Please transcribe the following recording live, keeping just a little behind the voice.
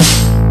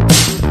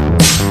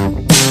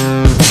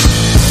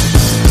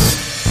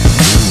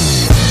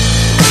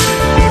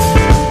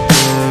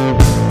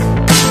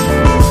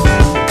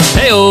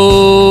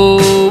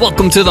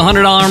to the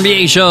 $100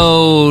 MBA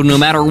show. No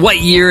matter what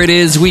year it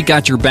is, we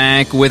got your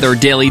back with our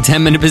daily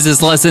 10-minute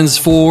business lessons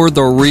for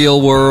the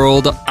real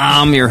world.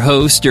 I'm your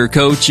host, your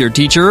coach, your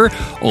teacher,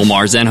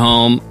 Omar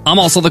Zenhom. I'm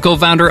also the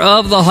co-founder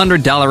of the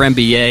 $100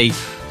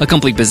 MBA, a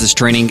complete business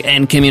training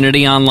and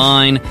community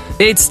online.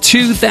 It's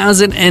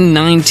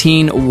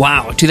 2019.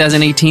 Wow,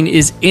 2018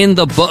 is in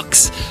the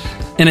books,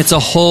 and it's a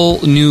whole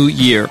new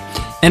year.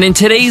 And in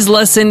today's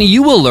lesson,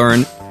 you will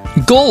learn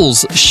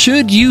goals.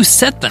 Should you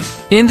set them?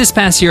 In this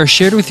past year, I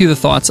shared with you the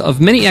thoughts of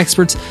many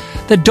experts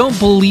that don't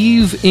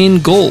believe in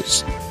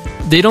goals.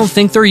 They don't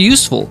think they're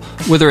useful.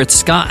 Whether it's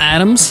Scott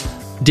Adams,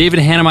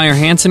 David Hannemeyer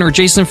Hansen, or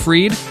Jason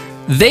Fried,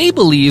 they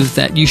believe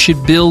that you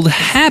should build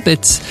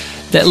habits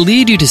that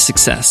lead you to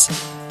success.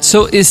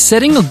 So is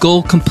setting a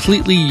goal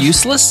completely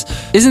useless?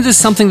 Isn't this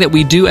something that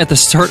we do at the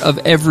start of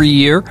every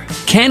year?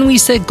 Can we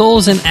set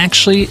goals and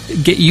actually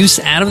get use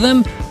out of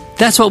them?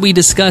 That's what we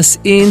discuss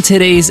in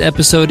today's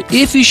episode.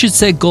 If you should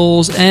set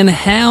goals and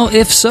how,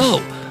 if so.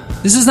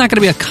 This is not going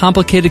to be a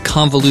complicated,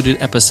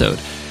 convoluted episode.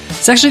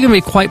 It's actually going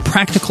to be quite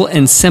practical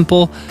and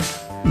simple,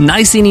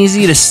 nice and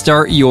easy to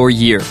start your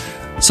year.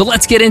 So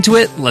let's get into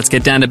it. Let's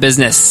get down to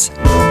business.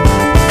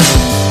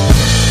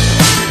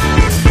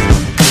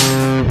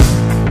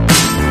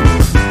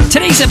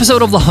 Today's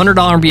episode of the $100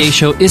 MBA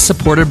show is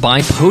supported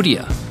by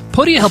Podia.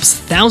 Podia helps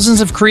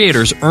thousands of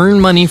creators earn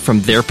money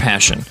from their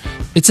passion.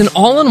 It's an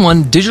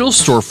all-in-one digital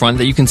storefront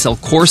that you can sell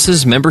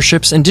courses,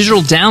 memberships, and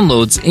digital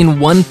downloads in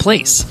one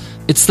place.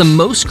 It's the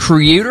most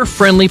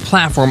creator-friendly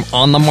platform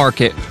on the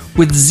market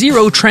with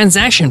zero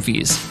transaction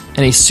fees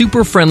and a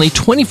super friendly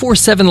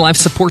 24/7 live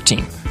support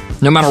team,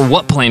 no matter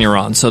what plan you're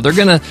on. So they're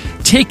going to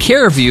take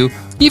care of you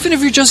even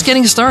if you're just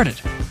getting started.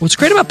 What's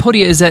great about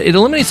Podia is that it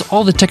eliminates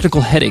all the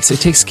technical headaches.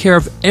 It takes care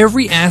of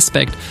every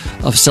aspect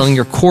of selling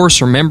your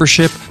course or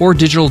membership or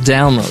digital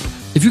download.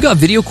 If you got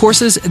video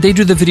courses, they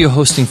do the video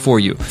hosting for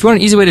you. If you want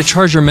an easy way to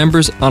charge your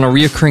members on a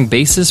reoccurring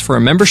basis for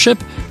a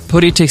membership,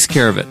 Podia takes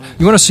care of it.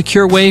 You want a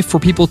secure way for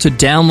people to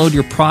download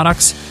your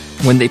products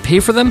when they pay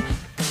for them?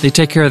 They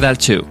take care of that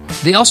too.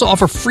 They also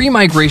offer free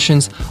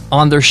migrations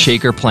on their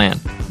Shaker plan.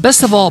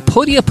 Best of all,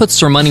 Podia puts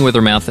their money where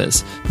their mouth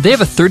is. They have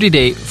a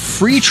 30-day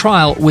free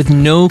trial with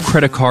no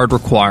credit card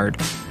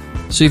required.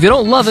 So if you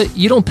don't love it,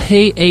 you don't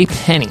pay a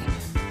penny.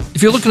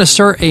 If you're looking to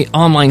start an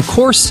online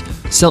course,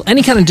 sell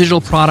any kind of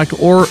digital product,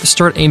 or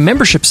start a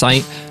membership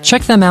site,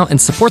 check them out and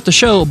support the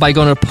show by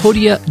going to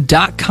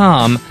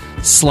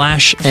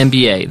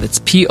podia.com/MBA. That's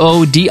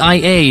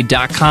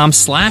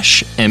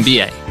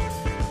PODIA.com/MBA.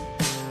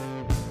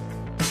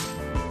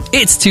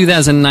 It's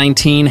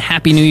 2019.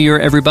 Happy New Year,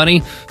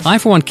 everybody. I,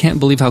 for one, can't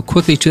believe how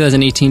quickly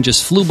 2018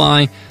 just flew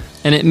by,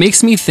 and it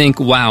makes me think,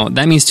 wow,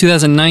 that means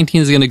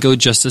 2019 is going to go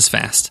just as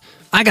fast.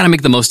 I got to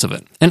make the most of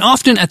it. And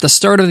often at the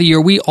start of the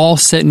year, we all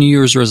set New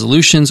Year's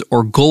resolutions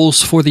or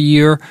goals for the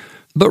year.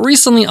 But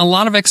recently, a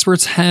lot of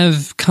experts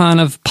have kind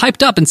of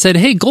piped up and said,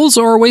 hey, goals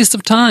are a waste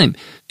of time.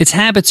 It's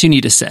habits you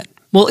need to set.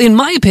 Well, in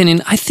my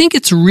opinion, I think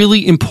it's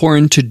really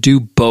important to do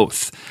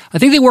both. I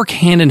think they work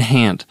hand in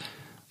hand.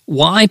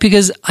 Why?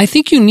 Because I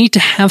think you need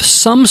to have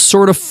some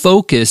sort of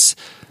focus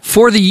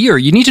for the year.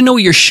 You need to know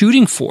what you're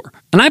shooting for.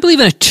 And I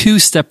believe in a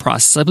two-step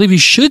process. I believe you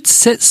should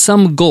set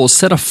some goals,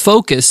 set a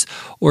focus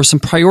or some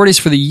priorities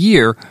for the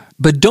year,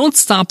 but don't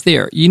stop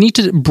there. You need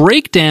to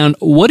break down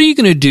what are you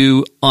going to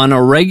do on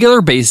a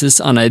regular basis,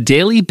 on a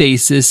daily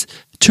basis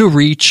to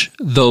reach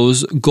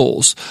those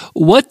goals.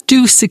 What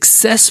do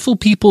successful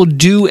people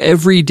do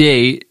every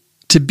day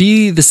to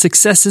be the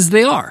successes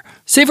they are?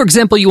 Say, for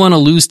example, you want to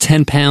lose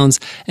 10 pounds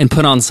and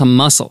put on some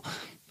muscle.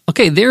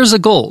 Okay, there's a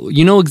goal.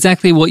 You know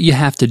exactly what you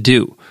have to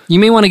do. You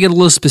may want to get a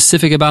little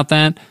specific about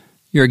that,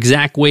 your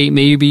exact weight,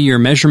 maybe your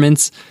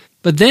measurements,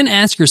 but then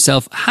ask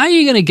yourself, how are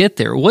you going to get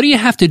there? What do you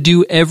have to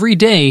do every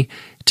day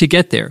to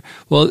get there?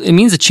 Well, it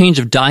means a change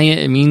of diet.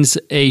 It means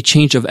a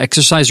change of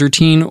exercise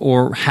routine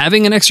or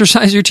having an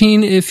exercise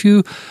routine if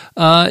you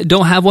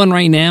don't have one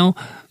right now.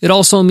 It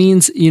also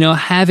means,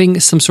 having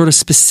some sort of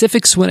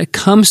specifics when it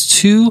comes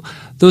to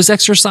those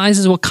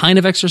exercises, what kind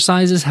of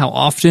exercises, how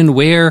often,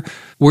 where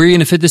you're going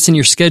to fit this in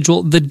your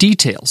schedule, the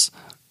details.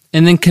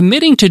 And then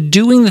committing to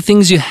doing the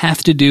things you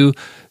have to do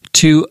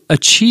to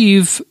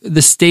achieve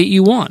the state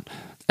you want.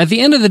 At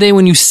the end of the day,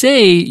 when you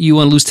say you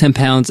want to lose 10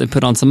 pounds and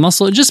put on some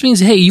muscle, it just means,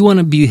 hey, you want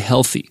to be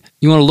healthy.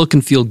 You want to look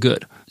and feel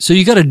good. So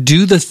you got to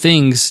do the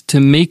things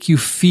to make you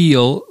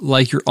feel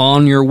like you're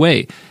on your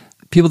way.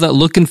 People that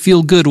look and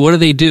feel good, what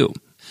do?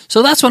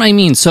 So that's what I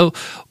mean. So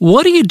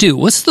what do?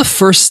 What's the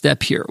first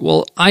step here?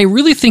 Well, I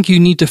really think you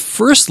need to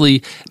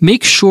firstly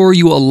make sure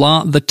you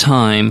allot the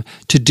time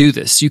to do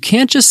this. You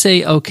can't just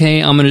say,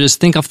 okay, I'm going to just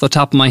think off the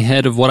top of my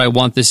head of what I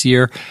want this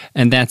year,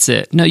 and that's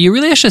it. No, you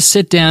really have to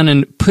sit down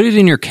and put it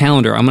in your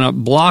calendar. I'm going to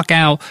block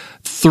out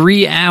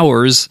 3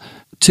 hours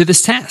to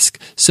this task.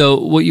 So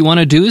what you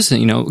want to do is,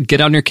 get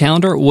out on your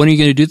calendar. When are you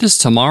going to do this?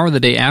 Tomorrow, the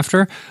day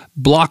after?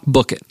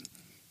 Book it.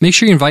 Make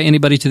sure you invite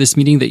anybody to this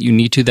meeting that you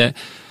need to, that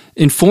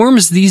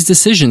informs these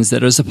decisions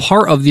that is a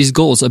part of these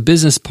goals, a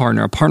business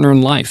partner, a partner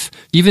in life.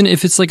 Even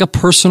if it's like a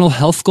personal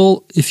health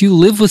goal, if you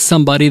live with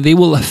somebody, they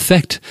will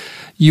affect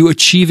you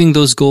achieving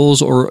those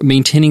goals or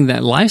maintaining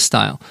that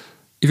lifestyle.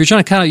 If you're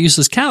trying to cut out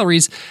useless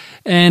calories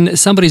and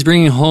somebody's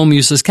bringing home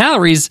useless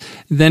calories,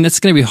 then it's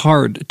going to be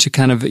hard to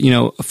kind of,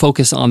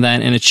 focus on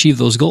that and achieve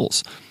those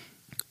goals.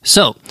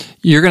 So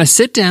you're going to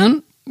sit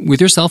down with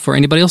yourself or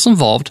anybody else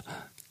involved,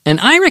 and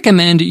I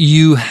recommend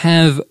you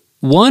have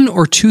one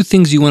or two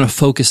things you want to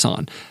focus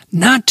on,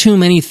 not too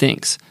many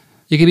things.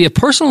 It could be a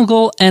personal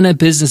goal and a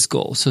business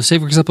goal. So say,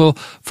 for example,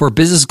 for a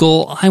business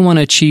goal, I want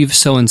to achieve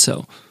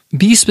so-and-so.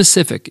 Be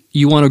specific.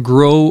 You want to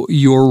grow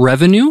your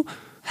revenue.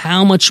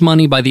 How much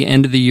money by the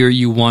end of the year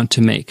you want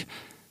to make?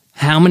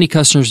 How many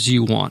customers do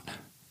you want?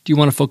 Do you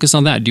want to focus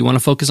on that? Do you want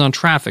to focus on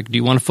traffic? Do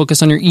you want to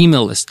focus on your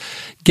email list?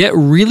 Get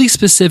really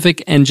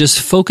specific and just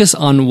focus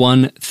on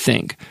one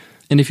thing.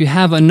 And if you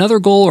have another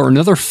goal or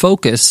another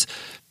focus,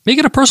 make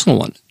it a personal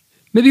one.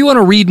 Maybe you want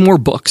to read more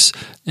books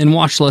and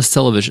watch less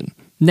television.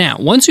 Now,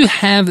 once you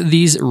have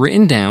these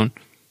written down,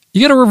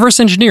 you got to reverse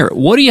engineer it.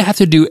 What do you have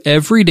to do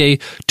every day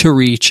to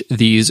reach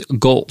these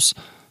goals?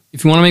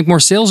 If you want to make more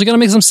sales, you got to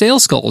make some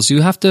sales calls.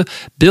 You have to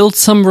build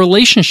some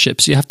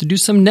relationships. You have to do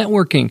some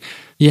networking.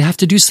 You have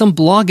to do some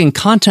blogging,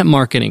 content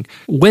marketing.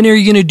 When are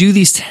you going to do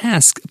these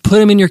tasks? Put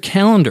them in your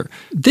calendar.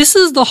 This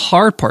is the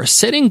hard part.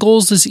 Setting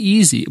goals is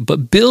easy,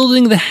 but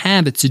building the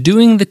habits,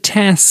 doing the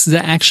tasks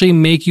that actually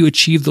make you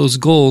achieve those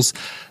goals,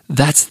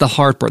 that's the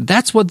hard part.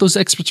 That's what those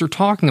experts are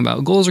talking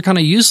about. Goals are kind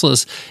of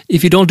useless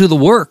if you don't do the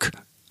work.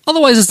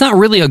 Otherwise, it's not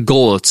really a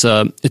goal. It's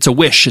a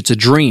wish. It's a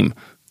dream.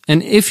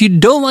 And if you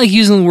don't like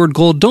using the word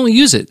goal, don't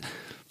use it.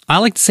 I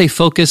like to say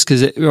focus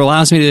because it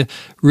allows me to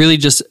really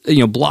just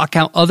block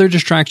out other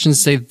distractions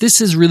and say, this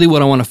is really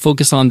what I want to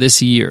focus on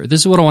this year.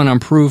 This is what I want to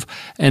improve.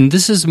 And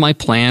this is my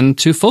plan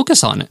to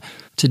focus on it,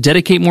 to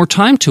dedicate more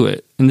time to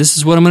it. And this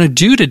is what I'm going to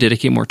do to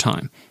dedicate more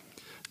time.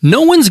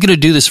 No one's going to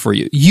do this for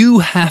you. You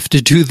have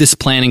to do this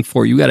planning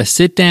for you. You got to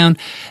sit down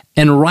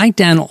and write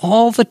down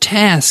all the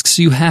tasks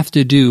you have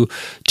to do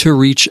to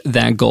reach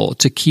that goal,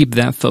 to keep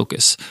that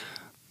focus.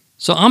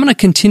 So I'm going to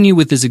continue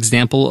with this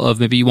example of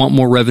maybe you want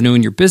more revenue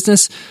in your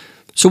business.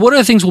 So what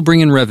other things will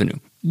bring in revenue?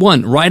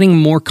 One, writing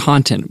more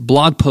content,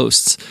 blog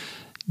posts,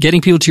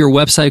 getting people to your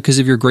website because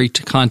of your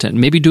great content,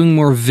 maybe doing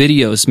more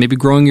videos, maybe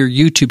growing your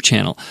YouTube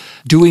channel,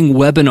 doing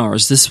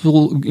webinars. This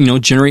will,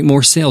 generate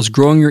more sales,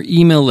 growing your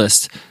email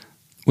list,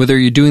 whether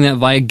you're doing that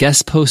via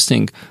guest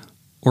posting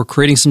or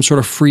creating some sort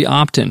of free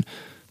opt-in.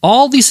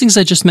 All these things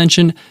I just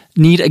mentioned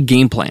need a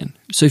game plan.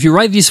 So if you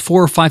write these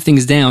 4 or 5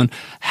 things down,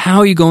 how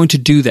are you going to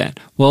do that?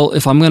 Well,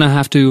 if I'm going to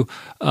have to,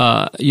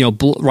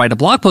 write a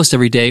blog post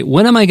every day,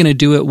 when am I going to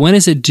do it? When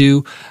is it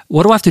due?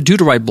 What do I have to do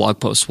to write blog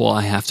posts? Well,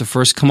 I have to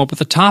first come up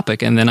with a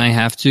topic, and then I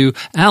have to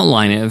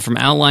outline it. And from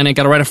outline, I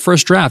got to write a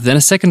first draft, then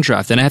a second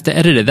draft, then I have to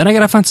edit it. Then I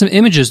got to find some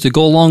images to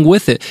go along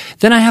with it.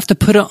 Then I have to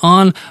put it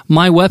on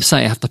my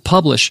website. I have to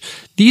publish.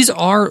 These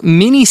are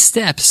mini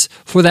steps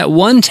for that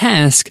one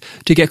task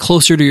to get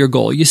closer to your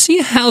goal. You see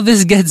how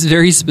this gets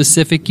very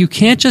specific? You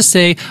can't just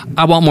say,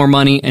 I want more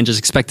money and just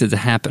expect it to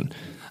happen.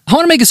 I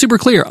want to make it super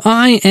clear.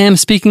 I am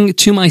speaking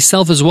to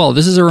myself as well.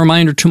 This is a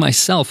reminder to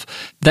myself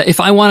that if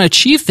I want to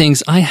achieve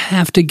things, I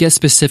have to get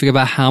specific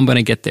about how I'm going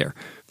to get there.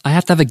 I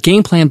have to have a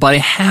game plan, but I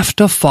have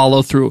to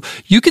follow through.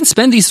 You can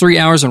spend these 3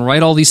 hours and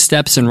write all these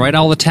steps and write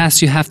all the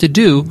tasks you have to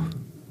do,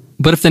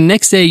 but if the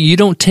next day you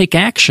don't take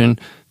action,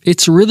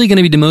 it's really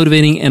going to be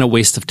demotivating and a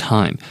waste of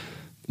time.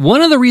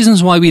 One of the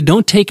reasons why we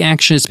don't take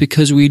action is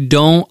because we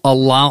don't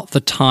allow the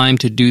time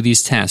to do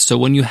these tasks. So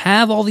when you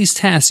have all these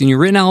tasks and you've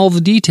written out all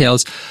the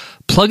details,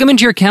 plug them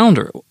into your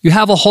calendar. You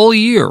have a whole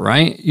year,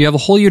 right? You have a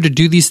whole year to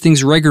do these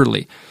things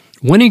regularly.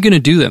 When are you going to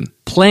do them?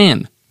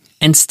 Plan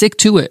and stick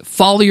to it.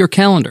 Follow your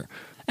calendar.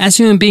 As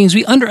human beings,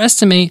 we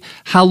underestimate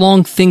how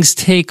long things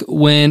take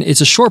when it's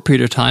a short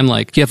period of time.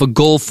 Like you have a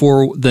goal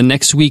for the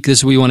next week, this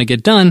is what we want to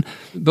get done,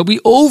 but we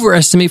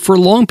overestimate for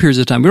long periods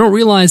of time. We don't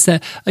realize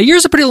that a year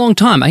is a pretty long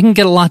time. I can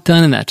get a lot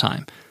done in that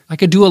time. I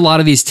could do a lot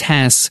of these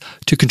tasks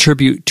to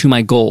contribute to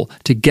my goal,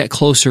 to get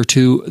closer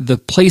to the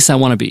place I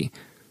want to be.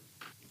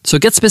 So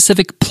get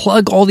specific,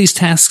 plug all these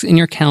tasks in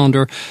your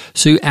calendar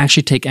so you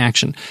actually take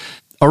action.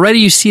 Already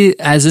you see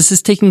as this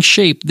is taking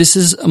shape, this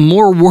is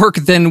more work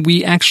than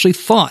we actually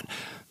thought.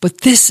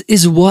 But this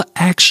is what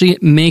actually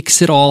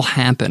makes it all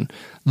happen,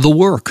 the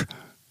work.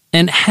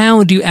 And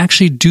how do you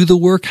actually do the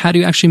work? How do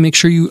you actually make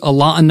sure you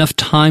allot enough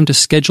time to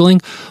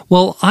scheduling?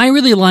 Well, I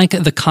really like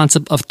the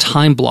concept of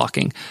time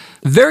blocking.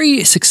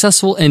 Very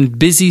successful and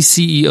busy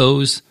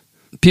CEOs,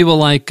 people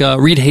like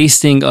Reed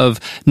Hastings of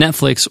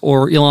Netflix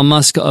or Elon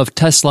Musk of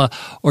Tesla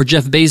or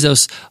Jeff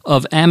Bezos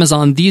of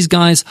Amazon, these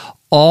guys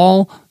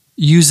all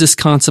use this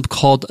concept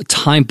called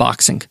time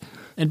boxing.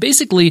 And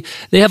basically,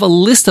 they have a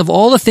list of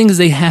all the things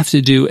they have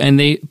to do, and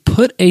they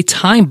put a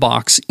time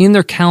box in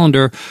their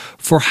calendar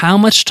for how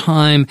much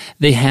time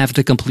they have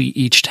to complete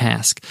each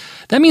task.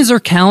 That means their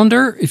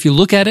calendar, if you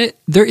look at it,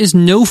 there is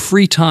no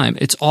free time.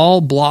 It's all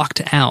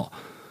blocked out.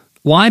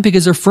 Why?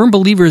 Because they're firm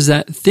believers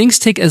that things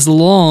take as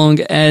long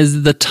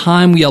as the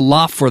time we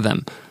allot for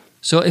them.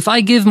 So if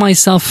I give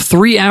myself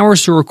 3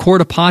 hours to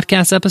record a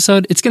podcast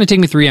episode, it's going to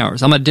take me 3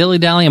 hours. I'm going to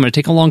dilly-dally. I'm going to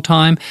take a long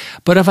time.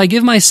 But if I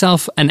give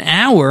myself an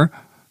hour,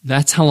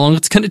 that's how long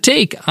it's going to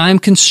take. I'm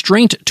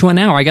constrained to an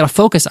hour. I got to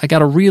focus. I got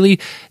to really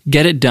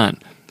get it done.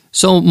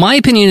 So my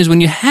opinion is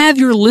when you have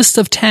your list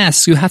of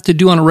tasks you have to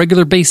do on a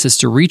regular basis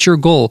to reach your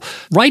goal,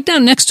 write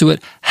down next to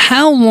it,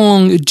 how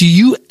long do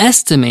you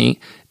estimate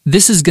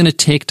this is going to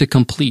take to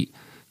complete?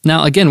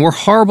 Now, again, we're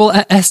horrible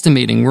at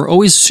estimating. We're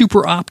always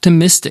super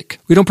optimistic.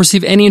 We don't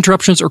perceive any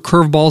interruptions or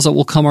curveballs that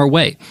will come our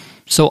way.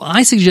 So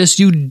I suggest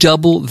you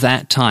double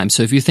that time.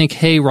 So if you think,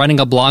 hey,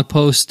 writing a blog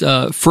post,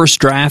 first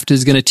draft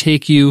is going to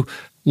take you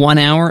 1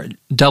 hour,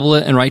 double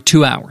it and write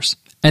 2 hours.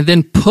 And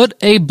then put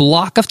a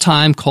block of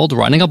time called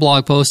writing a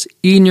blog post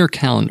in your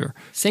calendar.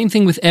 Same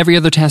thing with every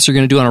other task you're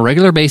going to do on a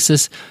regular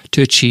basis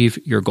to achieve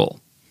your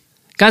goal.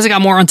 Guys, I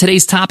got more on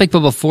today's topic,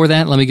 but before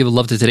that, let me give a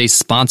love to today's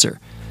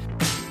sponsor.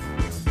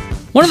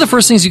 One of the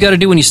first things you got to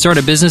do when you start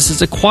a business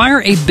is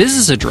acquire a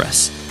business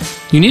address.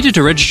 You needed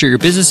to register your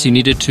business. You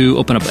needed to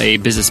open up a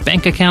business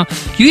bank account.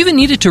 You even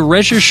needed to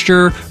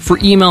register for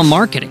email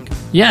marketing.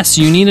 Yes,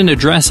 you need an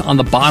address on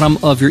the bottom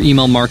of your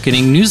email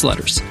marketing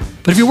newsletters.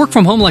 But if you work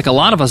from home like a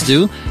lot of us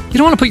do, you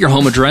don't want to put your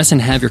home address and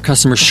have your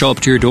customers show up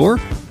to your door.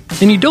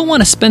 And you don't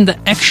want to spend the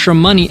extra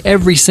money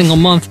every single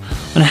month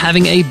on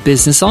having a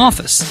business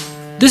office.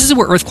 This is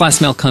where Earth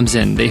Class Mail comes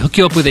in. They hook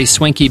you up with a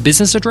swanky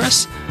business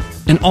address,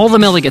 and all the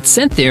mail that gets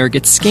sent there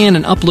gets scanned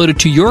and uploaded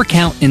to your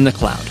account in the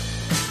cloud.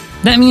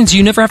 That means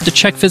you never have to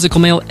check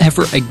physical mail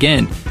ever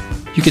again.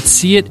 You could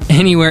see it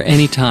anywhere,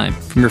 anytime,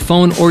 from your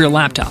phone or your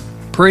laptop.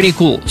 Pretty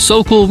cool.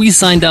 So cool, we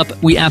signed up,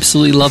 we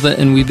absolutely love it,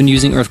 and we've been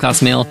using Earth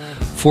Class Mail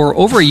for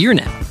over a year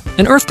now.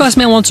 And Earth Class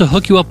Mail wants to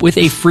hook you up with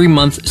a free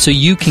month so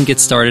you can get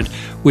started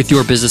with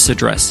your business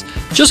address.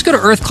 Just go to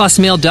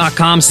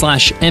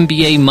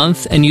earthclassmail.com/MBA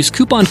month and use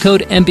coupon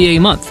code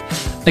MBA month.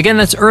 Again,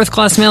 that's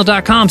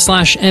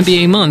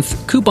earthclassmail.com/MBA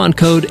month, coupon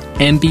code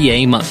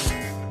MBA month.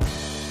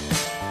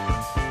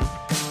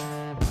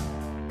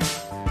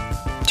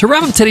 To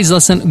wrap up today's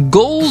lesson,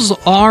 goals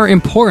are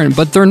important,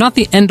 but they're not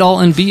the end-all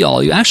and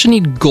be-all. You actually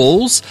need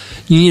goals,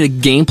 you need a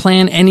game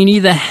plan, and you need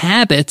the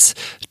habits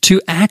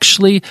to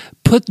actually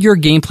put your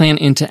game plan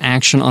into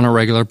action on a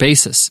regular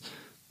basis.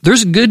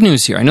 There's good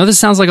news here. I know this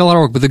sounds like a lot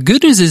of work, but the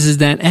good news is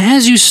that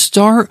as you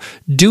start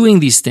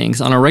doing these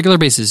things on a regular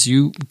basis,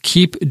 you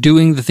keep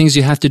doing the things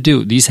you have to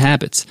do, these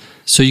habits,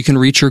 so you can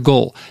reach your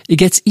goal. It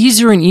gets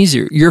easier and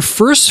easier. Your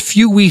first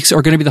few weeks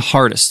are going to be the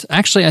hardest.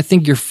 Actually, I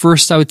think your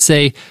first, I would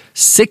say,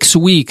 6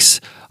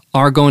 weeks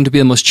are going to be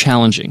the most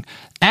challenging.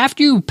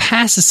 After you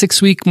pass the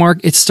 6-week mark,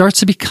 it starts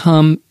to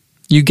become,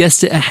 you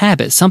guessed it, a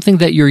habit, something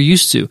that you're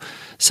used to,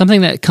 something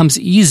that comes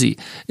easy.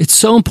 It's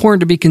so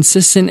important to be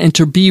consistent and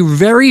to be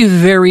very,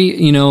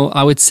 very,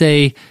 I would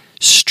say,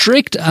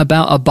 strict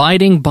about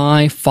abiding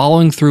by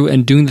following through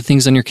and doing the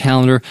things on your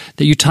calendar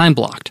that you time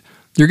blocked.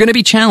 You're going to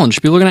be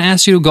challenged. People are going to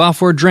ask you to go out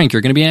for a drink.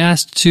 You're going to be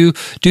asked to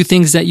do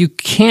things that you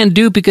can't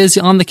do because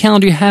on the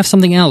calendar you have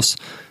something else.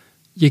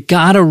 You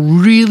got to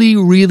really,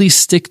 really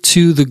stick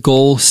to the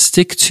goal,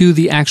 stick to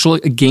the actual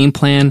game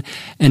plan,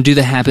 and do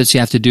the habits you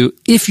have to do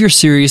if you're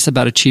serious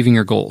about achieving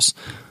your goals.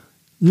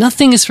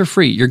 Nothing is for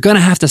free. You're going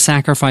to have to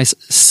sacrifice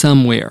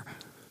somewhere.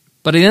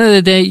 But at the end of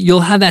the day,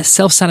 you'll have that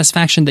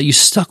self-satisfaction that you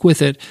stuck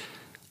with it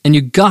and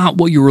you got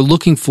what you were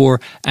looking for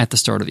at the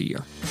start of the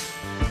year.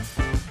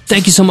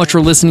 Thank you so much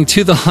for listening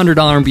to the $100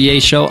 MBA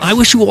show. I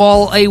wish you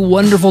all a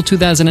wonderful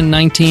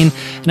 2019,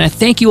 and I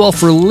thank you all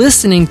for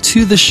listening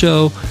to the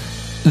show.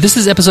 This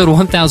is episode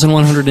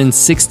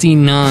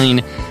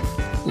 1169.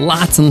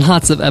 Lots and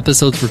lots of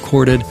episodes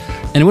recorded,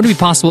 and it wouldn't be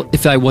possible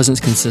if I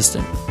wasn't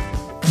consistent.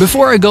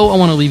 Before I go, I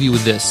want to leave you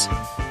with this.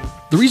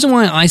 The reason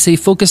why I say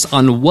focus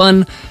on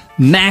one,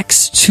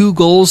 max 2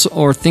 goals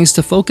or things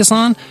to focus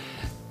on,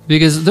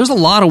 because there's a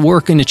lot of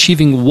work in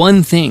achieving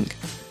one thing.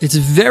 It's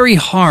very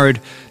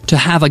hard to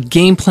have a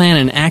game plan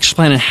and action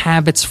plan and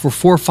habits for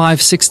 4, 5,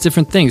 6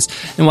 different things.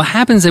 And what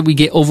happens is that we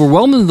get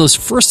overwhelmed in those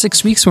first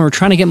 6 weeks when we're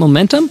trying to get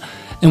momentum,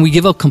 and we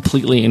give up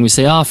completely and we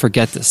say, oh,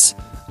 forget this.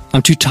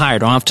 I'm too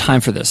tired. I don't have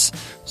time for this.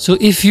 So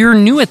if you're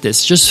new at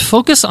this, just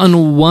focus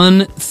on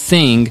one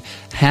thing,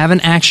 have an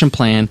action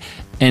plan,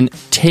 and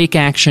take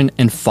action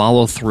and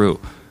follow through.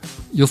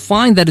 You'll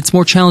find that it's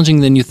more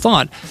challenging than you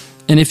thought.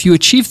 And if you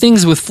achieve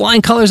things with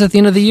flying colors at the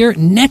end of the year,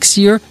 next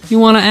year you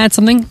want to add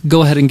something,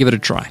 go ahead and give it a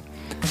try.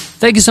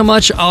 Thank you so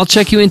much. I'll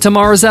check you in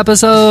tomorrow's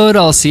episode.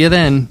 I'll see you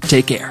then.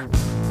 Take care.